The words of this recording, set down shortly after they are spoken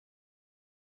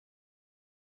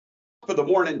Good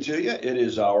morning to you. It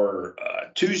is our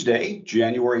Tuesday,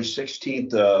 January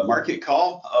 16th market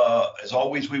call. As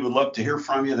always, we would love to hear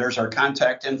from you. There's our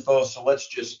contact info. So let's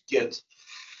just get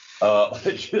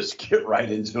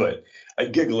right into it. I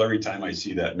giggle every time I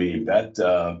see that meme.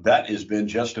 That has been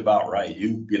just about right.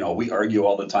 You know, we argue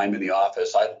all the time in the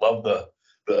office. I love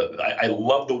I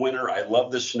love the winter. I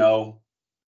love the snow.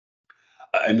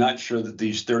 I'm not sure that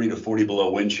these 30 to 40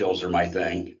 below wind chills are my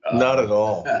thing. Not at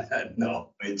all.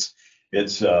 No, it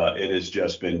has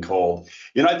just been cold.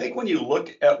 You know, I think when you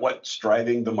look at what's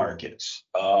driving the markets,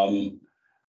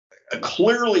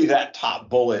 clearly that top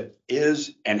bullet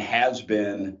is and has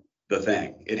been the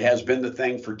thing. It has been the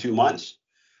thing for 2 months.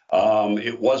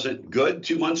 It wasn't good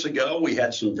 2 months ago. We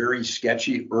had some very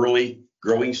sketchy early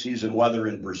growing season weather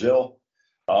in Brazil.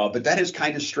 But that has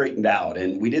kind of straightened out,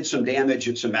 and we did some damage.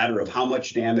 It's a matter of how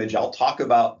much damage. I'll talk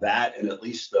about that and at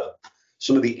least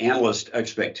some of the analyst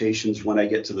expectations when I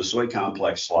get to the soy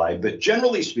complex slide. But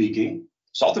generally speaking,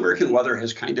 South American weather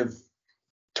has kind of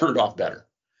turned off better,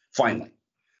 finally,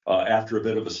 after a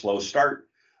bit of a slow start.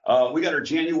 We got our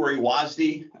January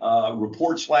WASDE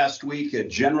reports last week,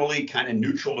 generally kind of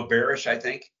neutral to bearish, I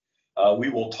think. We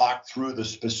will talk through the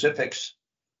specifics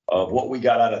of what we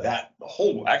got out of that. The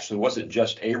whole actually wasn't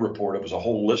just a report, it was a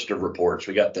whole list of reports.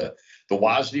 We got the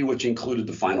WASDE, which included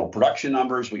the final production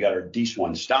numbers. We got our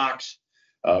DS1 stocks.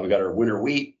 We got our winter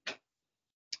wheat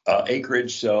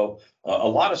acreage. So a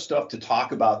lot of stuff to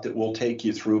talk about that we'll take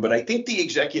you through. But I think the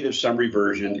executive summary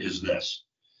version is this.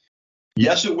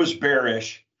 Yes, it was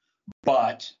bearish,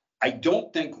 but I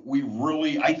don't think we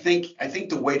really, I think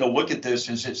the way to look at this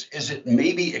is it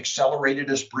maybe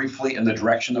accelerated us briefly in the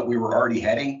direction that we were already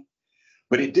heading,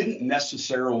 but it didn't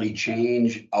necessarily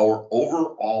change our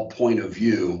overall point of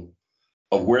view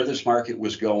of where this market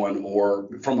was going, or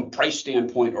from a price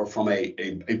standpoint or from a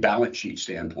balance sheet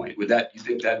standpoint. You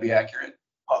think that'd be accurate?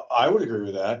 I would agree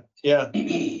with that. Yeah.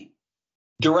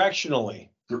 Directionally,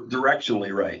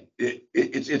 right.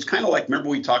 It's kind of like, remember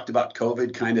we talked about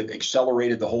COVID kind of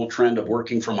accelerated the whole trend of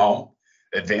working from home,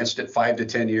 advanced it 5 to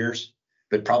 10 years,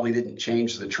 but probably didn't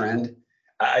change the trend.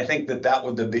 I think that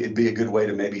would be a good way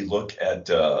to maybe look at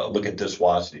this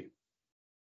WASDE.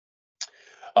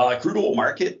 Crude oil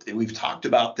market, we've talked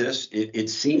about this. It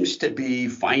seems to be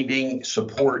finding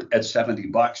support at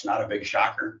 $70. Not a big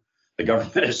shocker. The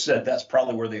government has said that's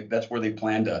probably where they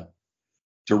plan to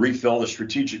refill the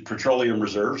strategic petroleum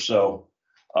reserve. So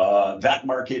that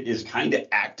market is kind of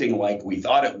acting like we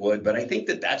thought it would. But I think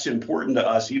that's important to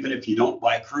us, even if you don't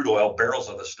buy crude oil, barrels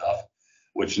of the stuff,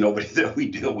 which nobody that we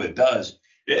deal with does.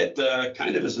 It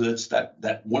kind of is, it's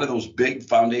that one of those big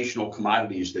foundational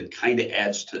commodities that kind of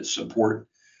adds to support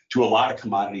to a lot of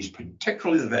commodities,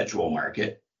 particularly the veg oil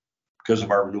market, because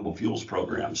of our renewable fuels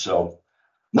program. So,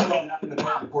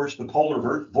 of course, the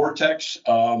polar vortex.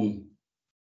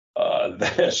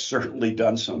 That has certainly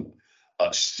done some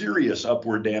serious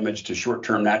upward damage to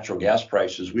short-term natural gas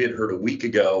prices. We had heard a week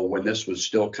ago, when this was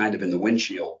still kind of in the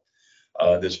windshield,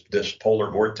 this polar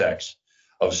vortex,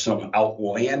 of some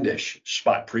outlandish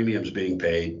spot premiums being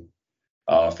paid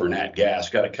for nat gas.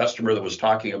 Got a customer that was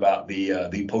talking about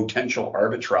the potential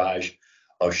arbitrage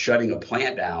of shutting a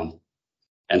plant down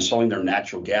and selling their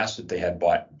natural gas that they had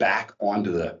bought back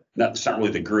onto it's not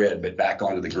really the grid, but back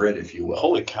onto the grid, if you will.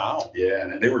 Holy cow. Yeah,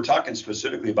 and they were talking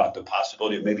specifically about the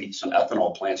possibility of maybe some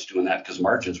ethanol plants doing that because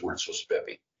margins weren't so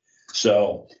spiffy.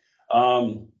 So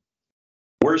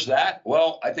where's that?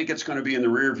 Well, I think it's going to be in the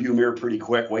rear view mirror pretty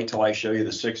quick. Wait till I show you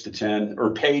the 6 to 10,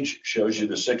 or Page shows you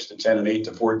the 6 to 10 and 8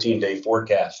 to 14 day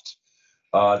forecasts.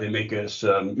 They make us,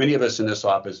 many of us in this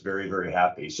office, very, very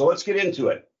happy. So let's get into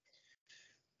it.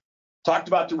 Talked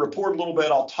about the report a little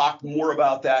bit. I'll talk more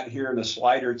about that here in a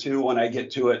slide or two when I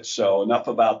get to it. So enough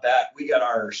about that. We got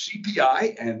our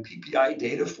CPI and PPI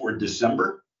data for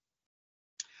December.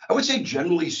 I would say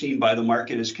generally seen by the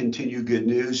market as continued good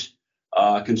news.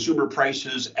 Consumer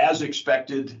prices, as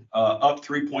expected, up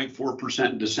 3.4%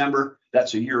 in December.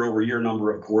 That's a year-over-year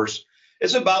number, of course.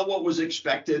 It's about what was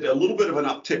expected. A little bit of an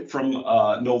uptick from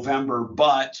November,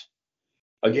 but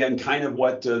again, kind of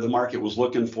what the market was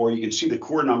looking for. You can see the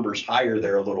core numbers higher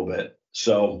there a little bit.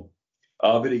 So,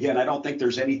 but again, I don't think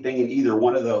there's anything in either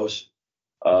one of those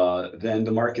than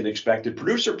the market expected.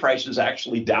 Producer prices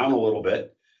actually down a little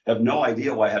bit. Have no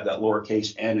idea why I have that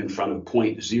lowercase n in front of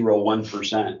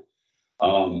 0.01%.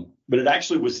 But it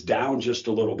actually was down just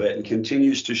a little bit and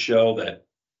continues to show that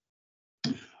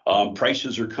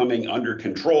prices are coming under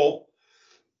control.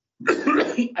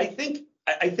 I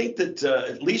think that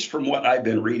at least from what I've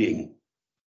been reading,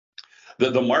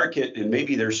 the market, and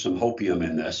maybe there's some hopium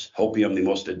in this, hopium, the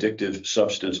most addictive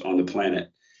substance on the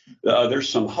planet. There's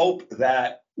some hope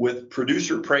that with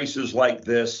producer prices like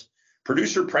this,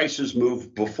 producer prices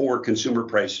move before consumer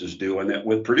prices do, and that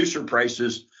with producer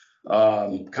prices,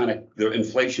 kind of the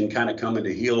inflation kind of coming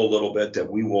to heel a little bit, that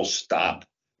we will stop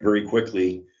very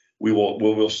quickly. We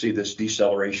will see this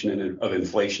deceleration of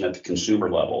inflation at the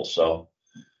consumer level. So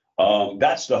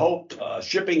that's the hope.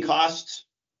 Shipping costs,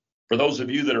 for those of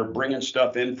you that are bringing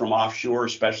stuff in from offshore,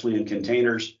 especially in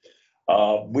containers,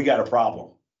 we got a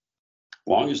problem. As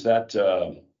long as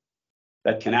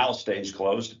that canal stays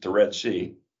closed at the Red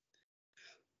Sea.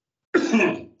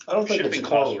 I don't think it's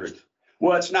closed.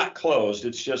 Well, it's not closed.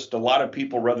 It's just a lot of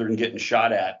people, rather than getting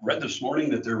shot at, read this morning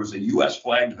that there was a U.S.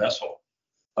 flagged vessel,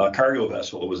 a cargo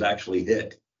vessel that was actually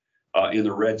hit in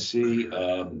the Red Sea.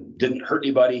 Didn't hurt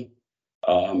anybody.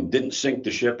 Didn't sink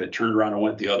the ship. It turned around and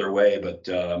went the other way. But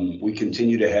we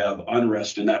continue to have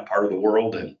unrest in that part of the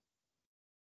world, and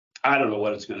I don't know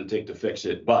what it's going to take to fix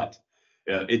it. But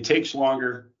it takes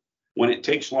longer. When it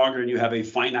takes longer and you have a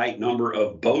finite number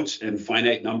of boats and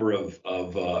finite number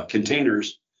of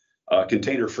containers,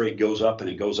 container freight goes up, and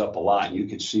it goes up a lot. And you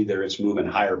can see there it's moving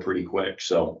higher pretty quick.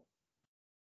 So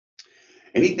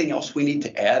anything else we need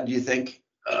to add, do you think,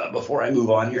 before I move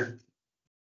on here?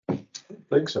 I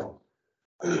think so.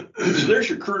 So there's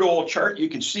your crude oil chart. You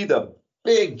can see the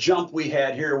big jump we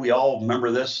had here. We all remember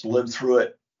this, lived through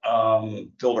it,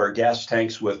 filled our gas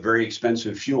tanks with very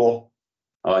expensive fuel.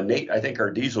 Nate, I think our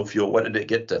diesel fuel, what did it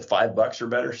get to, $5 or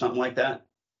better, something like that?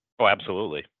 Oh,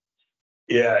 absolutely.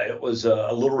 Yeah, it was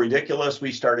a little ridiculous.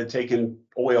 We started taking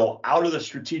oil out of the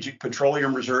Strategic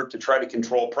Petroleum Reserve to try to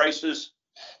control prices.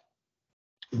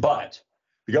 But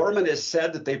the government has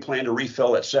said that they plan to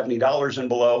refill at $70 and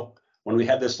below. When we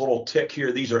had this little tick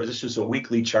here, this is a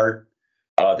weekly chart.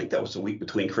 I think that was the week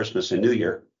between Christmas and New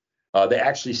Year. They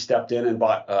actually stepped in and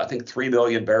bought, I think, 3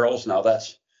 million barrels. Now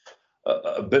that's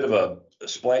a bit of a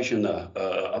splash in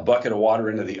a bucket of water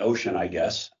into the ocean, I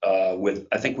guess.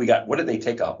 I think we got, what did they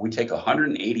take up? We take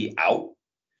 180 out,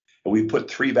 and we put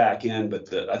 3 back in.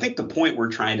 But I think the point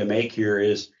we're trying to make here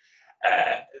is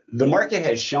the market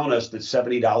has shown us that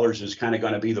 $70 is kind of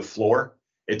going to be the floor.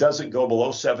 It doesn't go below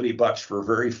 $70 for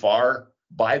very far,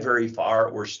 buy very far,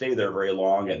 or stay there very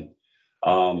long. And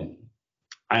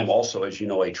I'm also, as you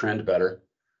know, a trend better.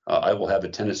 I will have a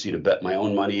tendency to bet my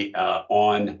own money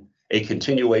on a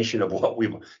continuation of what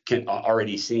we've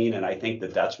already seen. And I think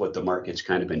that that's what the market's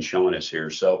kind of been showing us here.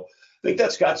 So I think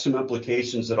that's got some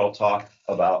implications that I'll talk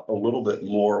about a little bit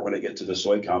more when I get to the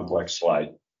soy complex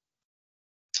slide.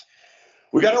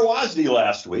 We got our WASDE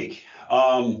last week.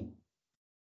 When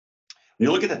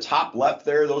you look at the top left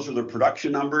there, those are the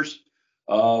production numbers.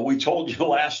 We told you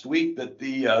last week that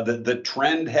the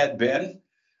trend had been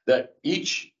that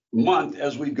each month,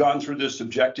 as we've gone through this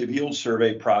objective yield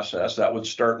survey process, that would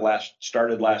started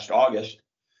last August.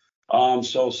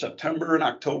 So September and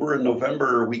October and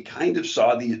November, we kind of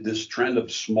saw this trend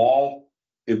of small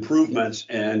improvements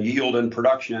in yield and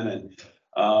production,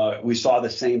 and we saw the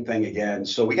same thing again.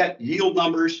 So we got yield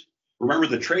numbers. Remember,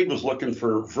 the trade was looking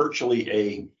for virtually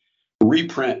a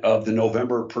reprint of the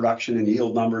November production and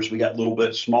yield numbers. We got a little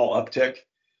bit small uptick.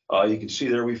 You can see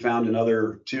there we found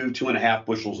another 2.5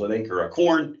 bushels an acre of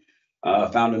corn.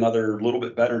 Found another little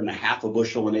bit better than 1/2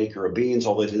 bushel an acre of beans,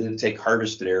 although it didn't take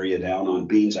harvested area down on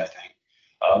beans, I think.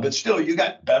 But still, you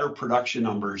got better production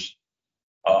numbers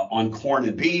on corn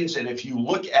and beans. And if you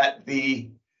look at the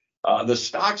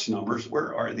stocks numbers,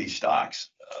 where are these stocks?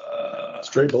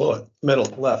 Straight below it, middle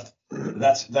left.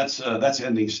 That's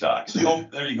ending stocks.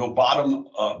 There you go, bottom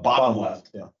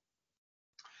left. Yeah.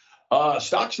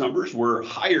 Stocks numbers were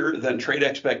higher than trade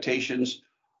expectations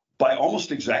by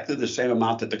almost exactly the same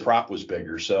amount that the crop was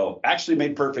bigger. So actually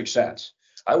made perfect sense.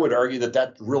 I would argue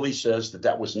that really says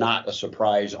that was not a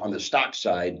surprise on the stock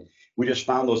side. We just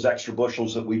found those extra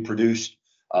bushels that we produced.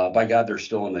 By God, they're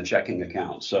still in the checking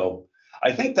account. So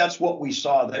I think that's what we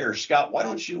saw there. Scott, why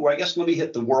don't you, I guess let me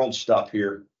hit the world stuff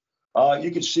here.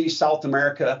 You can see South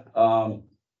America.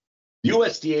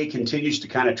 USDA continues to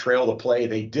kind of trail the play.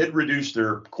 They did reduce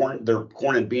their corn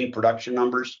and bean production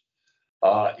numbers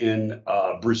in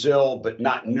Brazil, but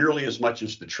not nearly as much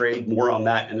as the trade. More on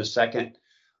that in a second.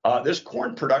 This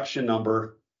corn production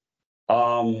number,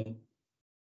 either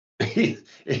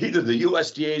the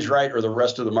USDA is right or the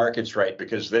rest of the market's right,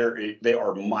 because they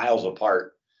are miles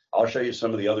apart. I'll show you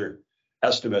some of the other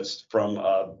estimates from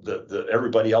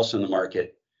everybody else in the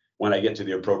market when I get to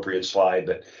the appropriate slide.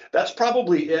 But that's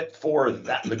probably it for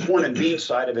the corn and bean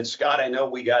side of it. Scott, I know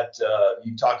we got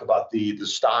you talk about the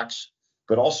stocks,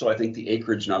 but also I think the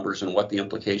acreage numbers and what the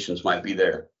implications might be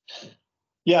there.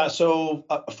 Yeah, so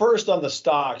first on the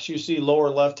stocks, you see lower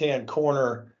left-hand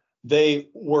corner, they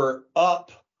were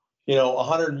up,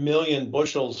 100 million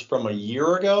bushels from a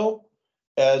year ago,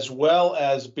 as well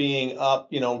as being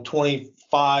up,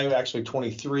 25, actually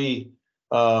 23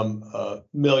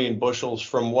 million bushels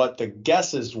from what the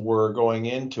guesses were going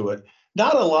into it.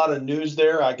 Not a lot of news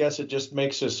there. I guess it just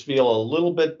makes us feel a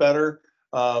little bit better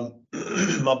about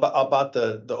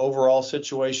the overall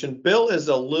situation. Bill is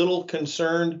a little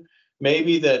concerned,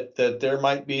 maybe that there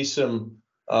might be some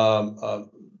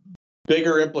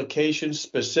bigger implications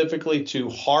specifically to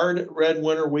hard red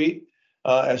winter wheat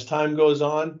as time goes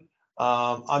on.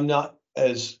 I'm not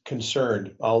as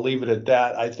concerned. I'll leave it at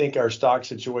that. I think our stock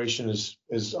situation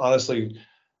is honestly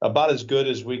about as good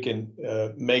as we can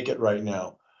make it right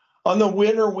now. On the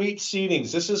winter wheat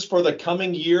seedings, this is for the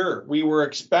coming year. We were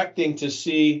expecting to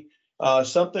see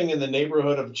something in the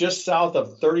neighborhood of just south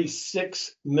of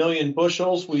 36 million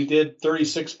bushels. We did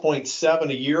 36.7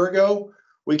 a year ago.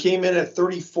 We came in at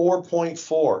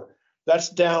 34.4. That's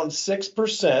down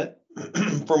 6%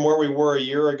 from where we were a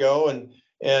year ago, and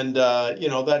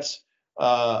that's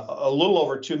a little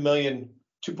over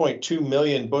 2.2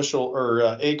 million bushel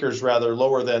or acres rather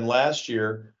lower than last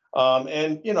year,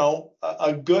 and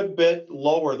a good bit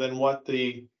lower than what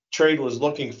the trade was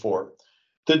looking for.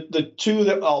 The two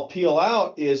that I'll peel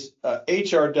out is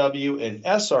HRW and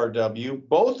SRW.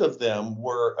 Both of them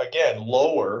were again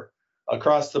lower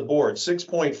across the board,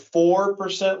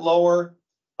 6.4% lower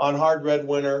on hard red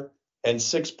winter and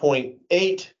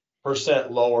 6.8%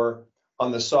 lower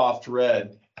on the soft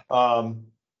red. That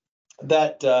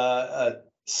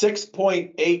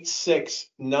 6.86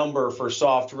 number for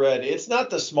soft red, it's not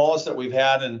the smallest that we've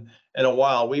had in a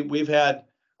while. We've had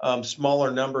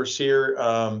smaller numbers here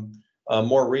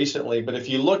more recently, but if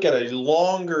you look at a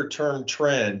longer term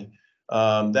trend,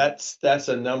 that's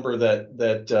a number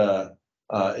that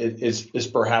is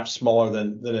perhaps smaller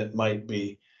than it might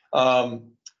be.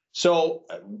 So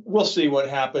we'll see what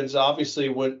happens. Obviously,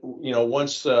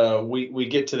 once we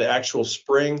get to the actual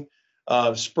spring,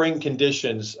 spring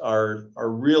conditions are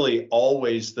really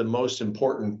always the most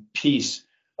important piece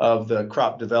of the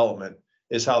crop development,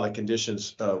 is how the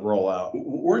conditions roll out.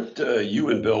 Weren't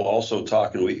you and Bill also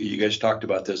talking? You guys talked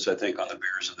about this, I think, on the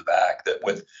Beers in the Back, that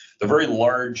with the very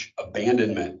large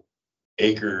abandonment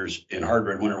acres in hard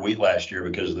red winter wheat last year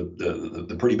because of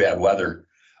the pretty bad weather,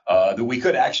 that we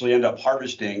could actually end up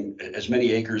harvesting as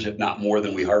many acres, if not more,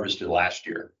 than we harvested last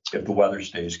year if the weather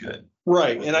stays good.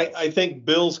 Right. And I think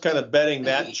Bill's kind of betting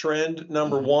that trend,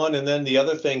 number one. And then the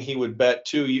other thing he would bet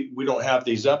too, we don't have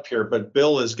these up here, but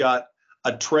Bill has got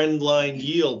a trend line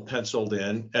yield penciled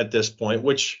in at this point,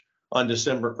 which on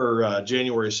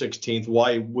January 16th,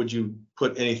 why would you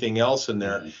put anything else in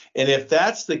there? And if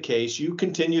that's the case, you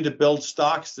continue to build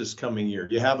stocks this coming year.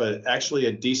 You have actually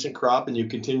a decent crop and you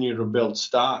continue to build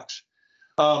stocks.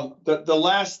 The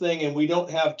last thing, and we don't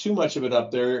have too much of it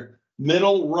up there,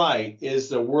 middle right is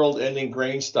the world ending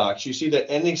grain stocks. You see the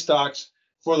ending stocks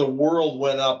for the world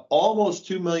went up almost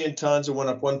 2 million tons and went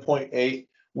up 1.8.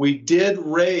 We did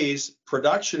raise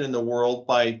production in the world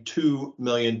by 2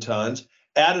 million tons,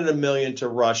 added 1 million to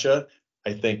Russia.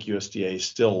 I think USDA is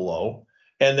still low.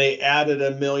 And they added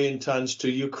 1 million tons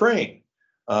to Ukraine.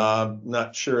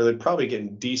 Not sure. They're probably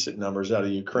getting decent numbers out of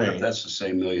Ukraine. That's the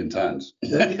same 1 million tons.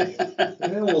 Yeah,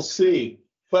 we'll see.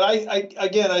 But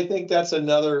I think that's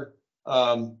another,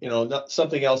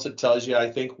 something else that tells you I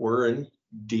think we're in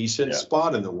decent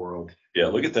spot in the world. Yeah,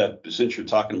 look at that. Since you're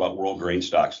talking about world grain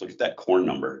stocks, look at that corn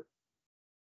number.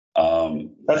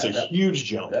 That's a huge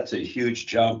jump. That's a huge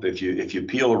jump. If you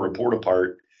peel a report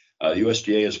apart, the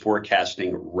USDA is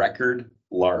forecasting record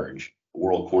large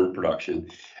world corn production,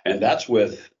 and that's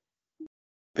with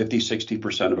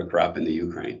 50-60% of a crop in the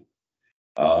Ukraine.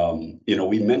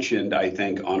 We mentioned, I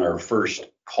think, on our first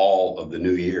call of the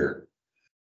new year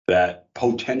that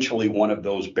potentially one of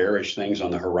those bearish things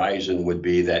on the horizon would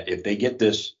be that if they get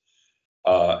this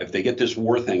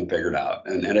war thing figured out,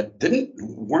 and it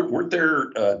weren't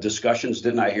there discussions,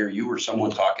 didn't I hear you or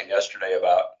someone talking yesterday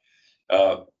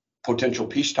about potential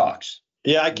peace talks?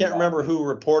 Yeah, I can't remember who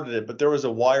reported it, but there was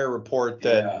a Wire report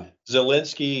that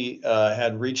Zelensky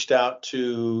had reached out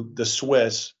to the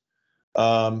Swiss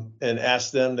and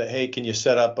asked them that, hey, can you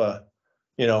set up a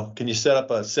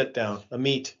sit down, a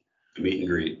meet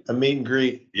and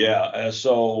greet? Yeah.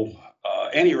 So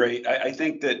any rate, I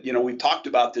think that, we've talked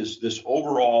about this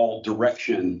overall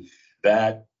direction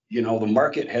that, the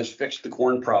market has fixed the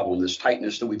corn problem, this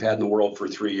tightness that we've had in the world for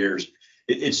 3 years.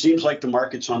 It seems like the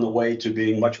market's on the way to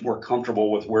being much more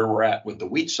comfortable with where we're at with the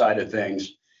wheat side of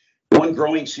things. One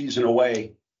growing season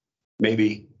away,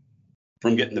 maybe,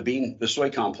 from getting the soy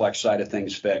complex side of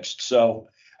things fixed. So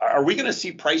are we going to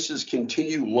see prices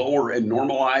continue lower and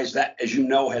normalize? That, as you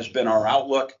know, has been our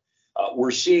outlook.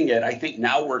 We're seeing it. I think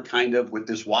now we're kind of with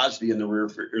this WASDE in the rear,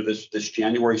 or this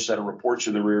January set of reports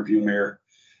in the rearview mirror.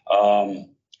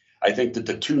 I think that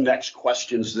the two next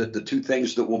questions, that the two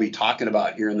things that we'll be talking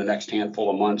about here in the next handful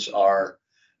of months are,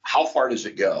 how far does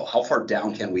it go? How far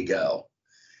down can we go?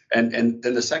 And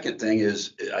then the second thing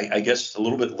is, I guess a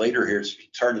little bit later here,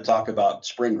 it's hard to talk about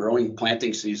spring growing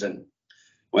planting season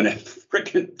when it's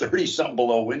freaking 30 something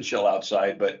below wind chill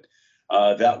outside, but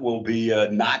that will be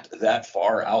not that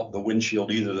far out the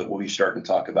windshield either, that we'll be starting to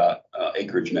talk about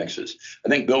acreage mixes. I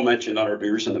think Bill mentioned on our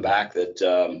beers in the back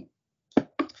that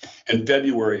in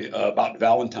February, about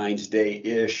Valentine's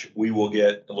Day-ish, we will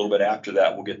get, a little bit after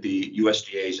that, we'll get the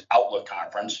USDA's Outlook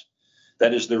Conference.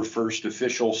 That is their first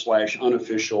official /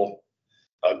 unofficial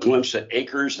glimpse at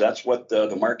acres. That's what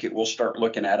the market will start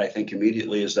looking at, I think,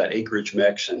 immediately, is that acreage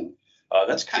mix. And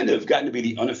that's kind of gotten to be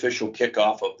the unofficial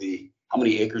kickoff of the how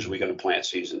many acres are we going to plant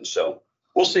season. So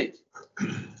we'll see.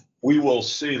 We will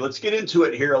see. Let's get into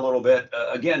it here a little bit.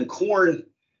 Again, corn,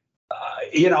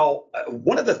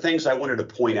 one of the things I wanted to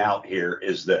point out here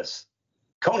is this.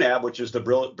 CONAB, which is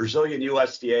the Brazilian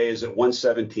USDA, is at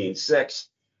 117.6.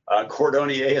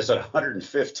 Cordonier is at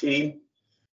 115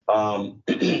 of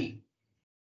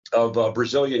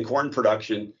Brazilian corn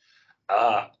production.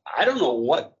 I don't know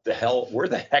where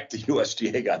the heck the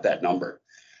USDA got that number.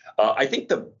 I think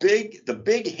the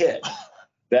big hit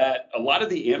that a lot of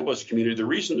the analyst community, the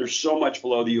reason they're so much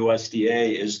below the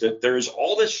USDA is that there's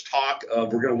all this talk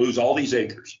of we're going to lose all these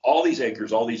acres.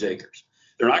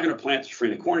 They're not going to plant the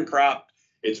Safrinha corn crop.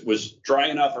 It was dry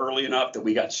enough early enough that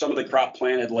we got some of the crop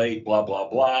planted late, blah, blah,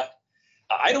 blah.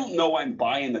 I don't know I'm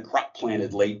buying the crop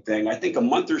planted late thing. I think a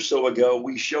month or so ago,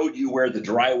 we showed you where the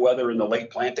dry weather and the late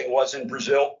planting was in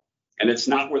Brazil, and it's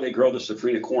not where they grow the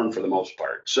Safrinha corn for the most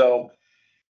part. So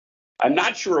I'm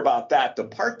not sure about that. The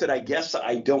part that I guess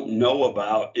I don't know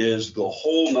about is the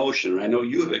whole notion, and I know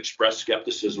you have expressed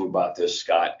skepticism about this,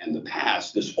 Scott, in the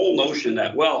past, this whole notion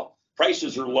that, well,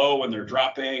 prices are low and they're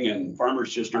dropping and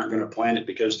farmers just aren't going to plant it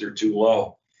because they're too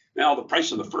low. Now the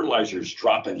price of the fertilizer is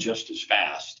dropping just as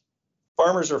fast.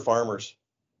 Farmers are farmers.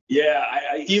 Yeah.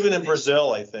 Even in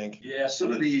Brazil, I think. Yeah,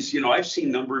 some of these, I've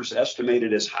seen numbers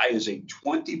estimated as high as a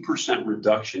 20%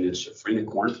 reduction in Safrinha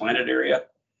corn planted area.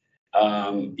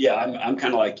 I'm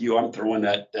kind of like you. I'm throwing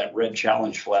that red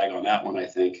challenge flag on that one, I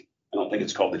think. I don't think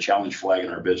it's called the challenge flag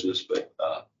in our business, but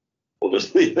we'll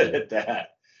just leave it at that.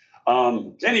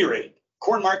 At any rate,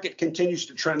 corn market continues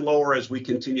to trend lower as we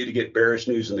continue to get bearish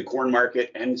news in the corn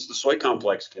market, and the soy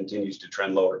complex continues to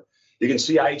trend lower. You can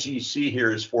see IGC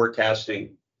here is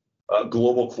forecasting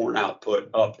global corn output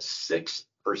up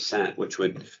 6%, which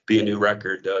would be a new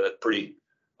record. Pretty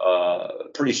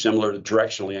similar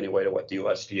directionally anyway to what the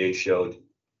USDA showed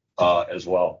as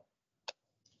well.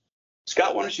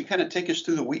 Scott, why don't you kind of take us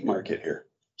through the wheat market here?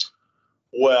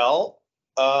 Well,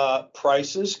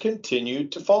 prices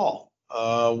continued to fall.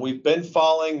 We've been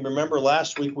falling. Remember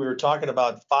last week we were talking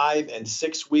about 5 and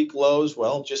 6 week lows.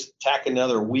 Well, just tack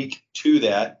another week to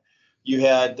that. You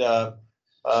had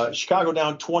Chicago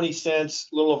down 20 cents,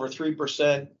 a little over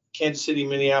 3%. Kansas City,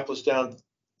 Minneapolis down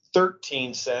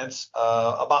 13 cents,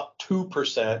 about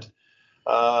 2%. And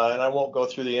I won't go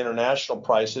through the international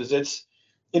prices.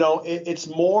 It's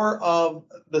more of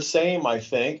the same, I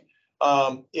think.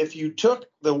 If you took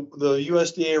the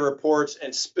USDA reports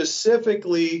and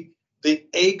specifically the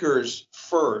acres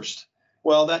first,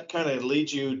 well, that kind of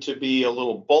leads you to be a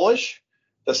little bullish.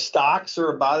 The stocks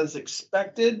are about as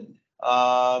expected.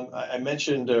 I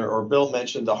mentioned, or Bill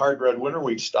mentioned, the hard red winter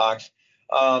wheat stocks.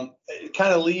 It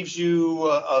kind of leaves you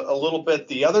a little bit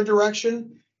the other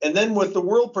direction. And then with the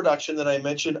world production that I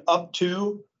mentioned up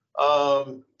to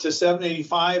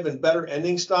 785 and better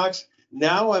ending stocks,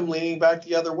 now I'm leaning back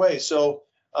the other way. So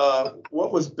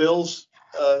what was Bill's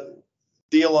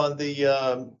deal on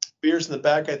the beers in the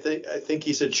back? I think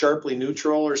he said sharply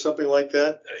neutral or something like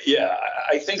that. Yeah,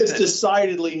 I think it's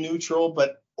decidedly neutral,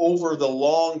 but over the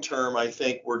long term, I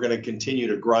think we're going to continue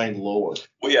to grind lower.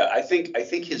 Well, yeah, I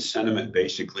think his sentiment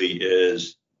basically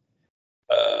is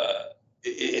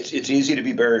it's easy to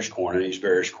be bearish corn, and he's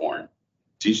bearish corn.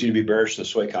 It's easy to be bearish the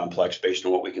soy complex based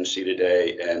on what we can see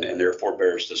today, and therefore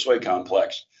bearish the soy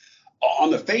complex. On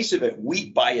the face of it,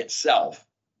 wheat by itself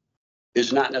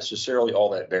is not necessarily all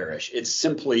that bearish. It's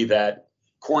simply that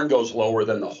corn goes lower,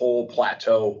 than the whole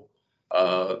plateau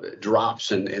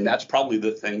drops, and that's probably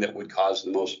the thing that would cause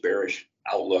the most bearish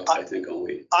outlook, I think, on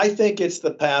wheat. I think it's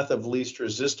the path of least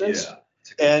resistance. Yeah,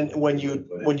 and when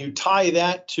you tie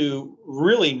that to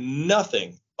really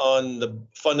nothing on the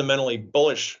fundamentally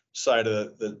bullish side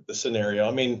of the scenario,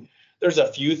 I mean, there's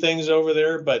a few things over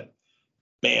there, but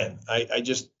man, I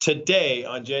just today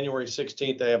on January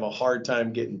 16th, I have a hard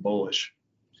time getting bullish.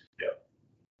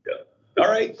 All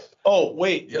right. Oh,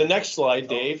 wait, the next slide,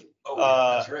 Dave.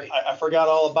 That's right. I forgot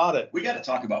all about it. We got to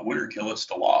talk about winter kill. It's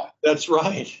the law. That's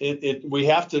right. We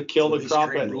have to kill the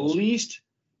crop at least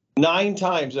 9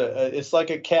 times. It's like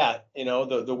a cat.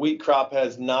 The wheat crop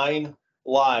has 9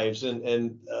 lives,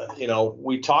 and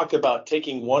we talked about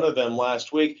taking one of them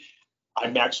last week.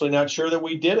 I'm actually not sure that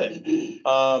we did it.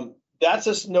 That's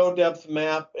a snow depth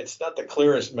map. It's not the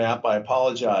clearest map. I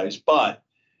apologize, but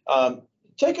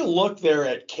take a look there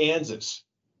at Kansas.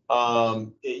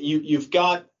 You've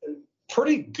got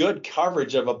pretty good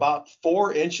coverage of about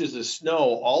 4 inches of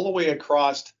snow all the way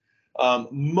across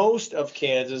most of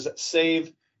Kansas,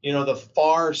 save the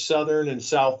far southern and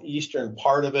southeastern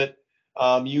part of it.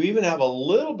 You even have a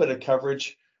little bit of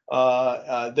coverage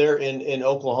there in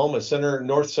Oklahoma,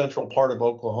 north central part of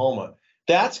Oklahoma.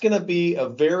 That's going to be a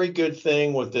very good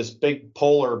thing with this big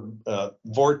polar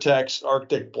vortex,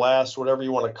 Arctic blast, whatever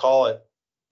you want to call it.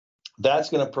 That's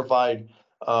going to provide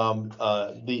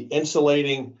the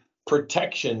insulating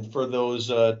protection for those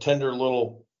tender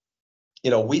little,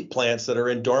 wheat plants that are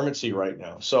in dormancy right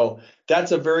now. So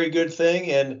that's a very good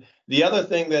thing. And the other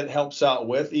thing that helps out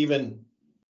with, even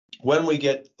when we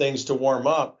get things to warm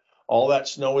up, all that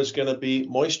snow is going to be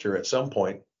moisture at some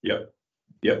point. Yep.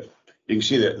 You can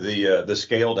see the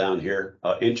scale down here,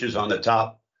 inches on the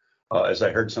top. As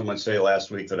I heard someone say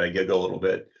last week that I giggle a little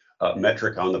bit,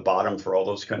 metric on the bottom for all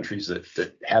those countries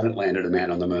that haven't landed a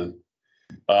man on the moon.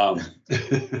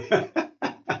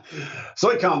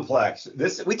 Soy complex.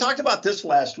 We talked about this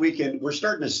last week, and we're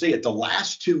starting to see it. The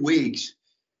last 2 weeks,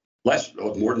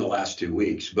 more than the last 2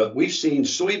 weeks, but we've seen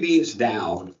soybeans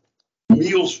down,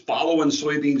 meals following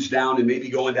soybeans down and maybe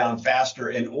going down faster,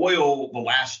 and oil the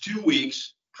last 2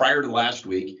 weeks prior to last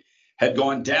week had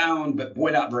gone down, but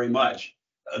boy, not very much.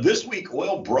 This week,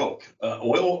 oil broke.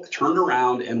 Oil turned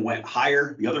around and went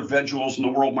higher. The other veg oils in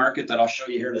the world market that I'll show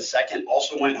you here in a second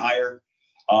also went higher.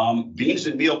 Beans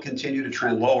and meal continue to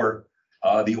trend lower.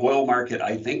 The oil market,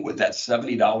 I think, with that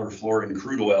 $70 floor in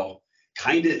crude oil,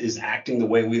 kind of is acting the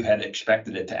way we've had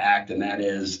expected it to act, and that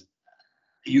is,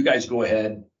 you guys go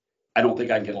ahead. I don't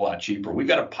think I can get a lot cheaper. We've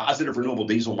got a positive renewable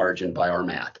diesel margin by our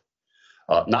math.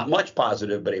 Not much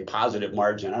positive, but a positive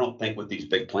margin. I don't think with these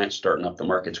big plants starting up, the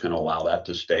market's going to allow that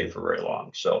to stay for very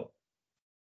long. So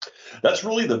that's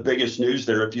really the biggest news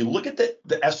there. If you look at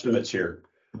the estimates here,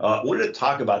 I wanted to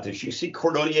talk about this. You see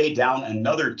Cordonnier down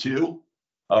another 2.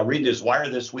 Reading his wire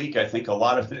this week, I think a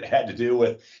lot of it had to do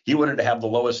with he wanted to have the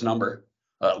lowest number,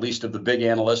 at least of the big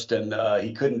analyst, and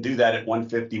he couldn't do that at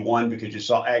 151 because you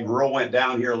saw Ag Rural went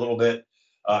down here a little bit.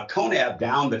 Conab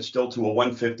down, but still to a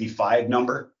 155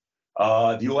 number.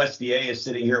 The USDA is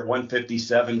sitting here at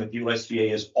 157, but the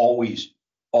USDA is always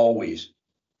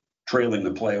trailing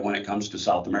the play when it comes to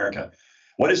South America.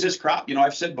 What is this crop?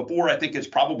 I've said before, I think it's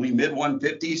probably mid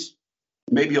 150s,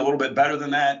 maybe a little bit better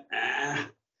than that.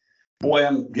 Boy,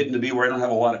 I'm getting to be where I don't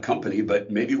have a lot of company, but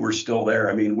maybe we're still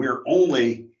there. I mean, we're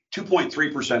only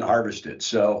 2.3% harvested.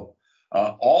 So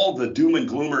all the doom and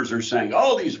gloomers are saying,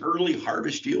 oh, these early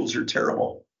harvest yields are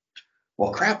terrible.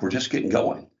 Well, crap, we're just getting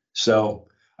going. So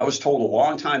I was told a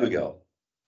long time ago,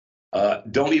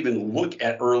 don't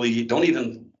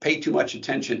even pay too much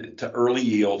attention to early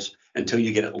yields until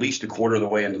you get at least a quarter of the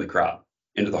way into the crop,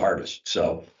 into the harvest.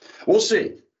 So we'll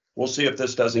see. We'll see if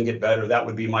this doesn't get better. That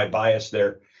would be my bias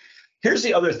there. Here's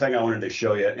the other thing I wanted to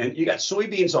show you. And you got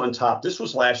soybeans on top. This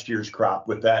was last year's crop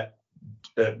with that,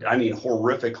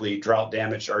 horrifically drought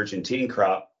damaged Argentine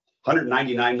crop.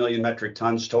 199 million metric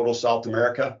tons total South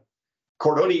America.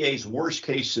 Cordonnier's worst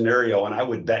case scenario, and I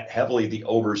would bet heavily the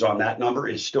overs on that number,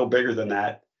 is still bigger than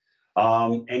that.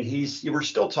 And we're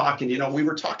still talking, we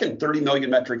were talking 30 million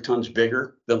metric tons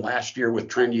bigger than last year with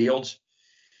trend yields.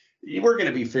 We're going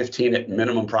to be 15 at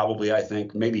minimum, probably, I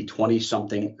think, maybe 20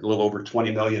 something, a little over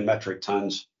 20 million metric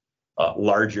tons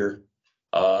larger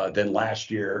than last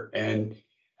year. And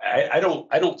I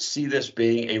don't see this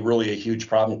being a huge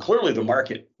problem. Clearly, the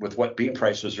market, with what bean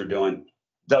prices are doing,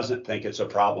 doesn't think it's a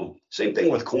problem. Same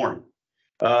thing with corn.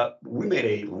 We made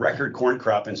a record corn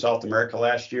crop in South America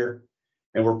last year,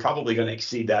 and we're probably going to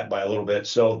exceed that by a little bit.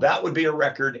 So that would be a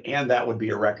record, and that would be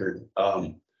a record.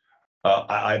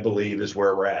 I believe is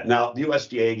where we're at. Now, the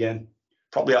USDA, again,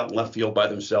 probably out in left field by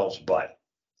themselves, but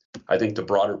I think the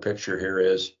broader picture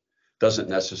here doesn't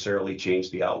necessarily change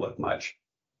the outlook much.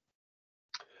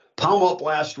 Palm up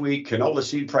last week, canola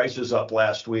seed prices up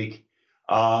last week.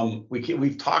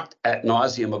 We've talked ad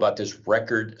nauseum about this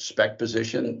record spec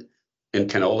position in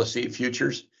canola seed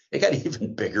futures. It got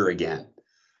even bigger again.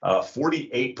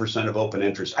 48% of open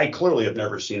interest. I clearly have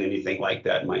never seen anything like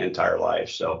that in my entire life.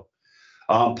 So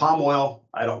palm oil,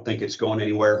 I don't think it's going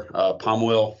anywhere. Palm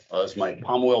oil, as my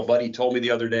palm oil buddy told me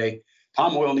the other day,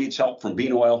 palm oil needs help from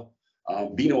bean oil.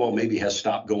 Bean oil maybe has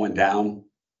stopped going down.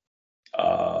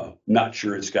 Not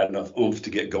sure it's got enough oomph to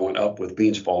get going up with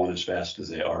beans falling as fast as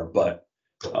they are, but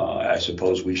I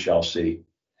suppose we shall see.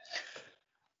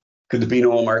 Could the bean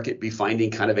oil market be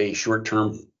finding kind of a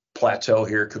short-term plateau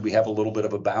here? Could we have a little bit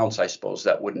of a bounce? I suppose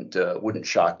that wouldn't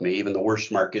shock me. Even the worst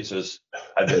markets, as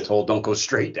I've been told, don't go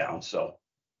straight down. So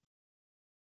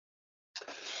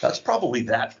that's probably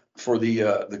that for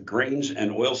the grains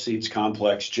and oilseeds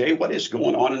complex. Jay, what is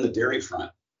going on in the dairy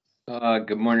front?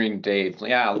 Good morning, Dave.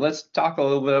 Yeah, let's talk a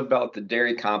little bit about the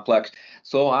dairy complex.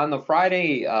 So on the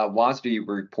Friday WASDE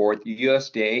report, the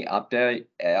USDA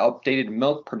updated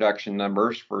milk production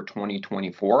numbers for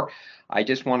 2024. I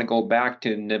just want to go back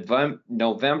to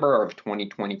November of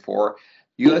 2024.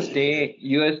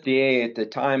 USDA at the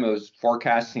time was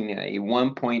forecasting a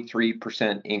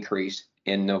 1.3% increase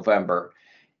in November.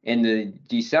 In the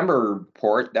December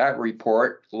report, that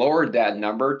report lowered that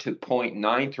number to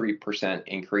 0.93%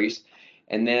 increase.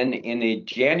 And then in the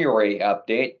January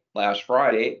update last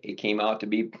Friday, it came out to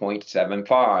be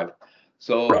 0.75.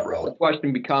 So the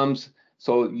question becomes,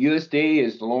 so USDA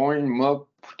is lowering milk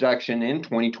production in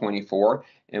 2024,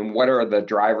 and what are the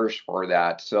drivers for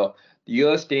that? So the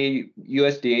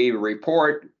USDA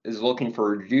report is looking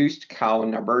for reduced cow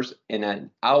numbers and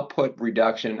an output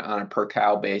reduction on a per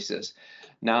cow basis.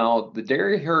 Now, the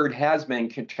dairy herd has been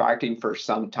contracting for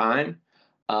some time,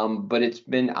 but it's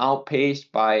been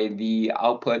outpaced by the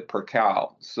output per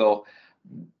cow. So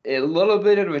a little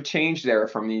bit of a change there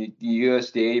from the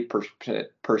USDA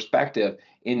perspective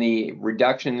in the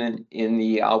reduction in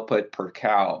the output per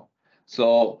cow.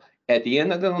 So at the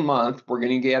end of the month, we're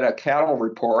going to get a cattle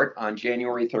report on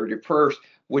January 31st,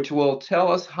 which will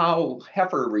tell us how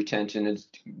heifer retention is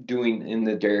doing in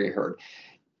the dairy herd.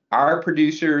 Are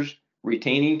producers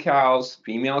retaining cows,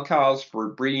 female cows, for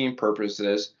breeding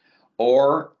purposes,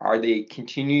 or are they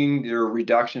continuing their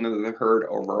reduction of the herd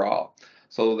overall?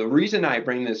 So the reason I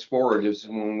bring this forward is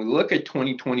when we look at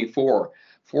 2024,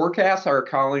 forecasts are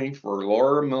calling for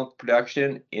lower milk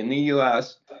production in the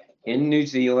US, in New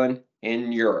Zealand,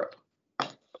 in Europe.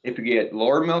 If you get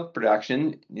lower milk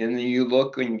production, then you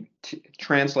look and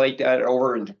translate that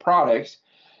over into products.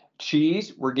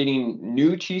 Cheese, we're getting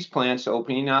new cheese plants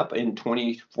opening up in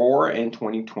 24 and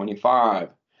 2025.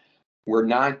 We're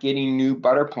not getting new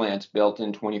butter plants built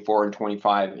in 24 and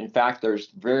 25. In fact, there's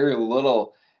very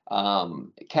little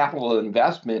capital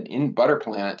investment in butter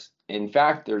plants. In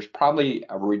fact, there's probably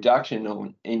a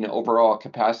reduction in overall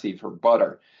capacity for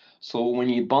butter. So when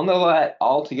you bundle that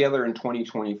all together in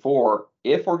 2024,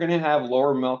 if we're going to have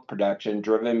lower milk production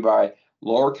driven by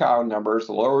lower cow numbers,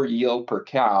 lower yield per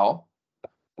cow,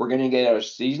 we're going to get a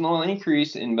seasonal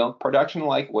increase in milk production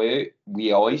like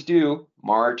we always do.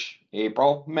 March,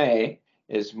 April, May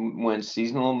is when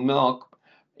seasonal milk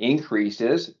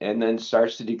increases and then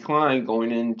starts to decline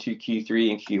going into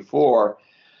Q3 and Q4.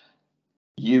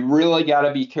 You really got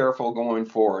to be careful going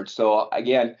forward. So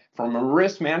again, from a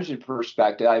risk management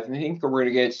perspective, I think we're going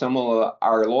to get some of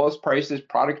our lowest prices,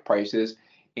 product prices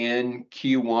in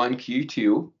Q1,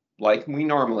 Q2, like we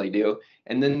normally do.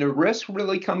 And then the risk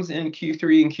really comes in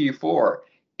Q3 and Q4.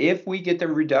 If we get the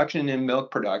reduction in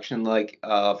milk production, like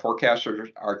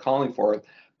forecasters are calling for,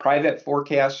 private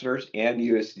forecasters and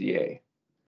USDA.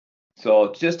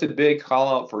 So just a big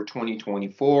call out for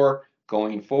 2024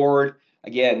 going forward.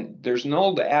 Again, there's an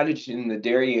old adage in the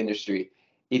dairy industry.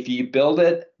 If you build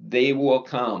it, they will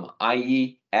come,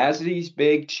 i.e., as these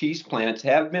big cheese plants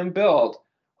have been built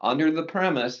under the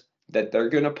premise that they're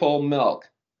going to pull milk.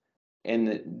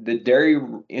 And the dairy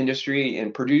industry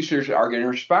and producers are going to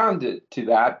respond to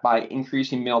that by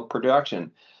increasing milk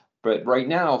production. But right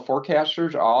now,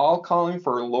 forecasters are all calling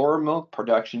for lower milk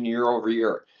production year over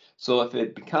year. So if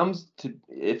it comes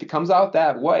out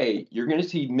that way, you're going to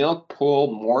see milk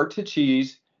pull more to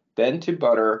cheese than to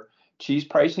butter. Cheese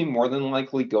pricing more than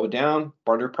likely go down,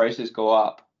 butter prices go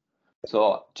up.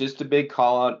 So just a big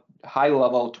call out, high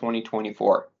level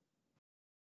 2024.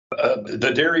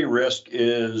 The dairy risk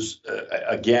is,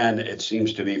 again, it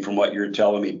seems to be from what you're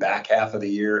telling me, back half of the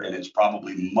year, and it's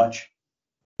probably much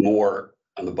more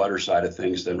on the butter side of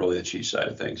things than really the cheese side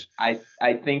of things. I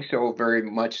think so, very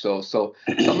much so. So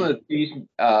some of the cheese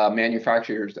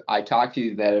manufacturers I talked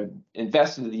to that have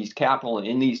invested these capital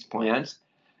in these plants,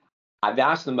 I've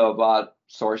asked them about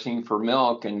sourcing for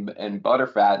milk and butter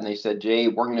fat, and they said, Jay,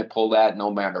 we're going to pull that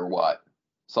no matter what.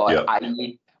 So yep.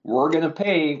 We're going to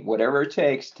pay whatever it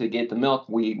takes to get the milk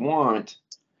we want,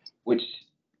 which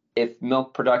if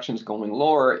milk production is going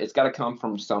lower, it's got to come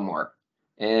from somewhere.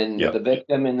 And Yep. the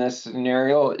victim in this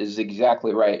scenario is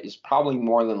exactly right. It's probably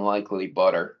more than likely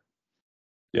butter.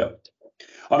 Yep.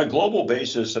 On a global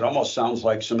basis, it almost sounds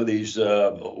like some of these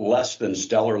less than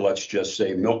stellar, let's just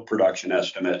say, milk production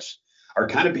estimates are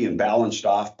kind of being balanced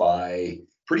off by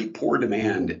pretty poor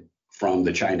demand from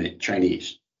the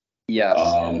Chinese. Yes.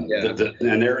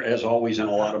 And they're, as always, in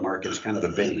a lot of markets, kind of the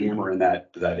big hammer in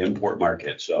that import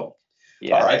market. So,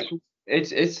 yeah, all right.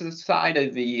 It's the side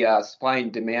of the supply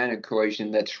and demand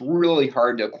equation that's really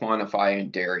hard to quantify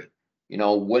in dairy. You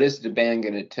know, what is demand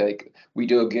going to take? We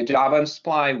do a good job on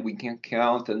supply. We can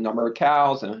count the number of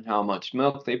cows and how much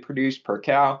milk they produce per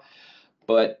cow.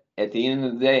 But at the end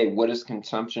of the day, what is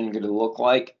consumption going to look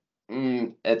like?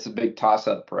 It's a big toss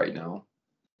up right now.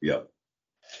 Yep.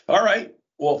 All right.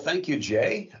 Well, thank you,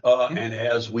 Jay. And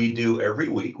as we do every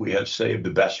week, we have saved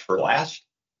the best for last.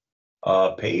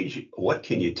 Paige, what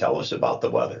can you tell us about the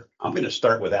weather? I'm going to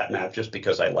start with that map just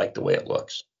because I like the way it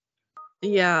looks.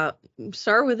 Yeah,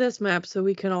 start with this map so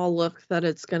we can all look that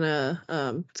it's gonna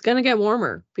get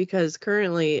warmer because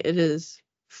currently it is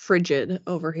frigid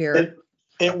over here.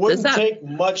 It wouldn't take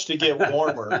much to get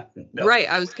warmer. No. Right,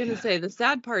 I was gonna say the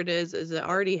sad part is it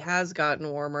already has gotten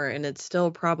warmer and it's still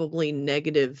probably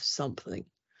negative something.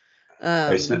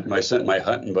 I sent my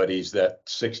hunting buddies that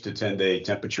 6 to 10 day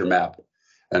temperature map,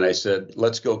 and I said,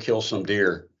 let's go kill some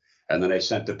deer. And then I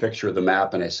sent the picture of the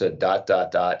map and I said, ...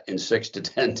 in 6 to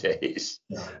 10 days.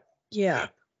 Yeah.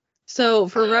 So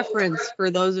for reference, for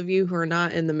those of you who are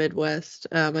not in the Midwest,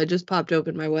 I just popped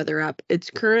open my weather app. It's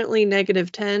currently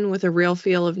 -10 with a real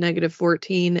feel of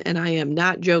 -14. And I am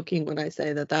not joking when I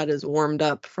say that is warmed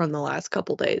up from the last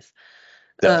couple days.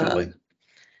 Definitely.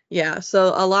 Yeah.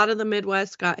 So a lot of the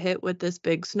Midwest got hit with this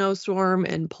big snowstorm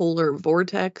and polar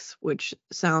vortex, which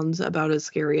sounds about as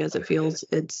scary as it feels.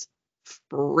 It's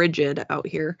frigid out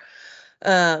here.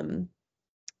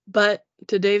 But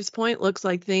to Dave's point, looks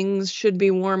like things should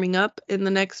be warming up in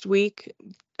the next week.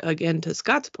 Again, to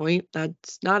Scott's point,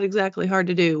 that's not exactly hard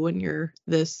to do when you're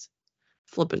this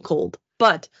flippin' cold.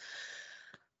 But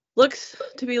looks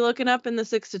to be looking up in the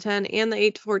 6 to 10 and the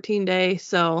 8 to 14 day.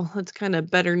 So that's kind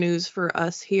of better news for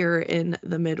us here in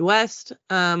the Midwest.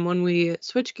 When we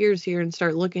switch gears here and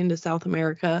start looking to South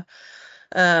America,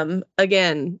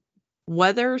 again,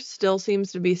 weather still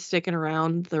seems to be sticking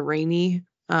around, the rainy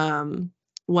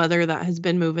weather that has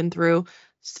been moving through.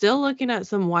 Still looking at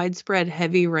some widespread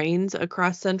heavy rains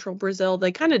across central Brazil.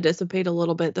 They kind of dissipate a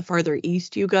little bit the farther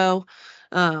east you go.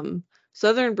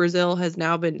 Southern Brazil has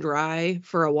now been dry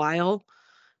for a while.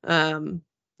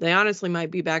 They honestly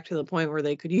might be back to the point where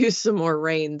they could use some more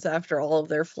rains after all of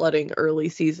their flooding early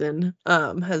season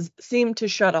has seemed to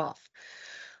shut off.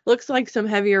 Looks like some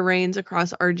heavier rains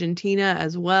across Argentina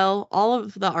as well. All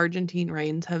of the Argentine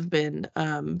rains have been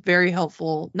very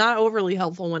helpful, not overly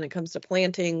helpful when it comes to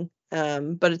planting,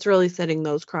 but it's really setting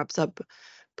those crops up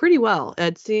pretty well.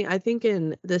 I think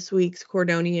in this week's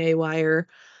Cordonier Wire,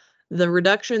 the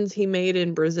reductions he made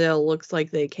in Brazil looks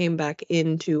like they came back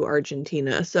into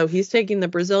Argentina. So he's taking the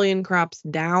Brazilian crops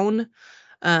down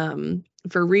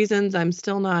for reasons I'm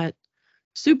still not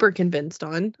super convinced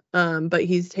on, but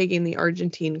he's taking the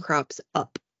Argentine crops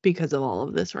up because of all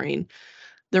of this rain.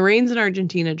 The rains in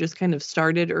Argentina just kind of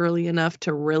started early enough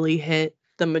to really hit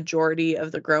the majority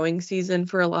of the growing season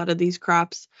for a lot of these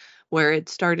crops, where it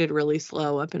started really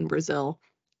slow up in Brazil.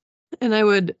 And I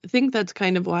would think that's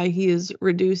kind of why he has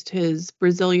reduced his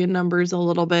Brazilian numbers a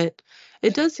little bit.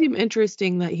 It does seem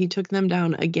interesting that he took them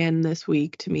down again this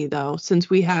week to me, though, since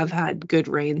we have had good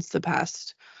rains the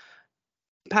past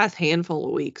handful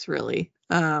of weeks, really.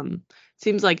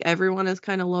 Seems like everyone has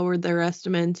kind of lowered their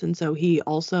estimates, and so he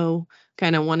also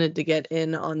kind of wanted to get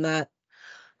in on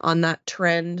that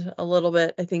trend a little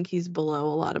bit. I think he's below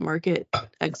a lot of market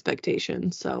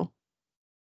expectations. So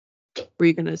were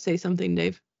you going to say something,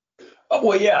 Dave? Oh,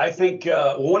 well, yeah, I think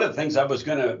one of the things I was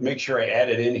going to make sure I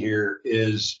added in here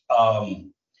is I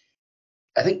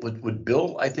think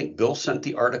Bill sent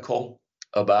the article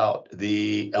about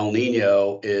the El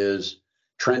Nino is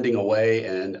trending away,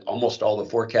 and almost all the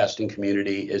forecasting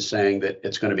community is saying that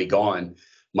it's going to be gone.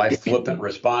 My flippant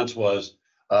response was,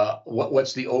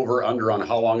 what's the over under on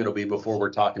how long it'll be before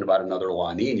we're talking about another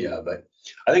La Nina? But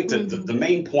I think the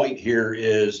main point here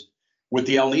is with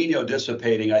the El Nino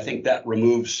dissipating, I think that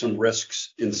removes some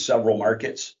risks in several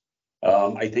markets.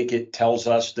 I think it tells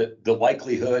us that the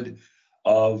likelihood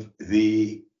of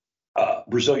the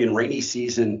Brazilian rainy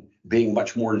season being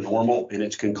much more normal in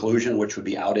its conclusion, which would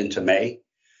be out into May,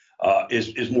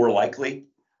 is more likely.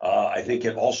 I think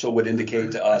it also would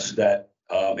indicate to us that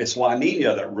it's La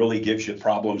Nina that really gives you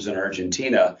problems in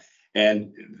Argentina.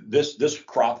 And this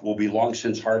crop will be long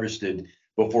since harvested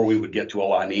before we would get to a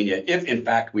La Nina, if in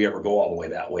fact we ever go all the way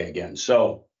that way again.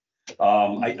 So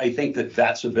I think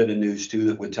that's a bit of news too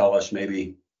that would tell us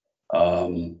maybe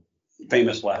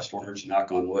famous last words,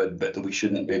 knock on wood, but that we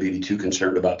shouldn't maybe be too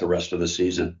concerned about the rest of the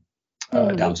season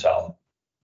down south.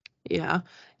 Yeah.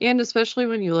 And especially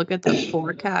when you look at the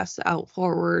forecasts out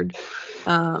forward,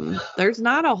 there's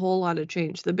not a whole lot of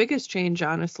change. The biggest change,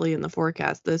 honestly, in the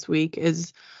forecast this week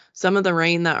is some of the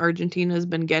rain that Argentina has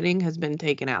been getting has been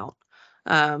taken out.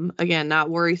 Again, not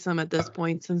worrisome at this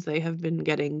point since they have been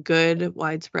getting good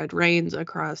widespread rains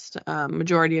across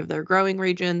majority of their growing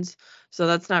regions. So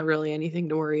that's not really anything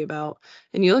to worry about.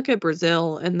 And you look at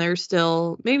Brazil and there's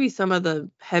still maybe some of the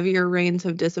heavier rains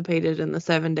have dissipated in the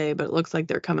 7-day, but it looks like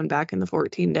they're coming back in the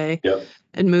 14-day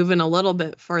and moving a little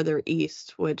bit farther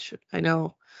east, which I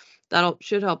know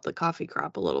should help the coffee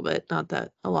crop a little bit. Not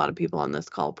that a lot of people on this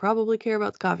call probably care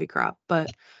about the coffee crop,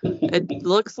 but it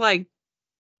looks like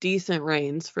decent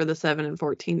rains for the 7 and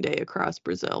 14-day across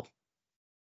Brazil.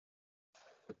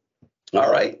 All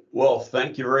right. Well,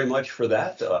 thank you very much for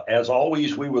that. As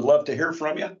always, we would love to hear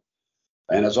from you.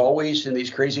 And as always, in these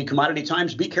crazy commodity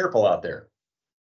times, be careful out there.